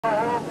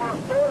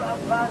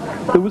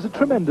There was a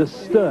tremendous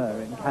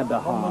stir in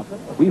Kandahar.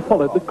 We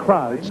followed the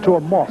crowds to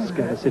a mosque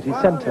in the city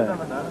centre.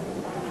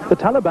 The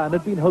Taliban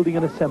had been holding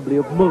an assembly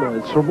of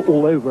mullahs from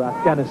all over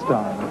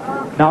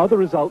Afghanistan. Now the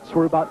results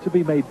were about to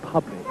be made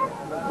public.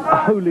 A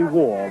holy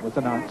war was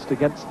announced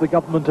against the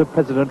government of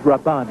President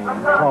Rabbani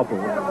in Kabul.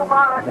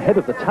 And the head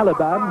of the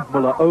Taliban,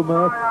 Mullah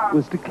Omar,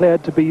 was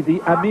declared to be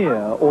the Amir,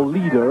 or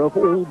leader of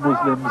all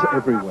Muslims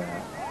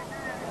everywhere.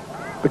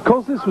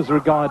 Because this was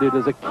regarded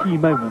as a key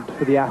moment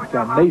for the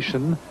Afghan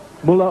nation,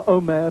 Mullah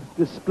Omar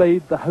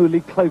displayed the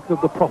holy cloak of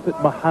the Prophet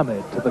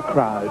Muhammad to the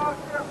crowd.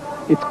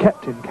 It's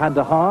kept in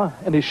Kandahar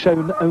and is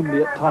shown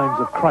only at times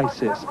of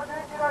crisis.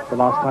 The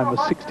last time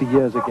was 60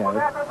 years ago.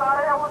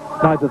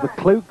 Neither the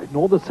cloak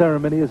nor the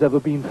ceremony has ever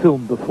been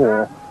filmed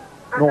before,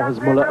 nor has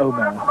Mullah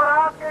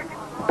Omar.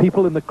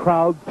 People in the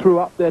crowd threw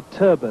up their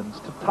turbans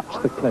to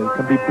touch the cloak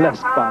and be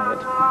blessed by it.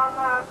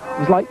 It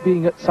was like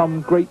being at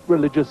some great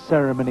religious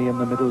ceremony in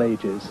the Middle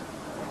Ages.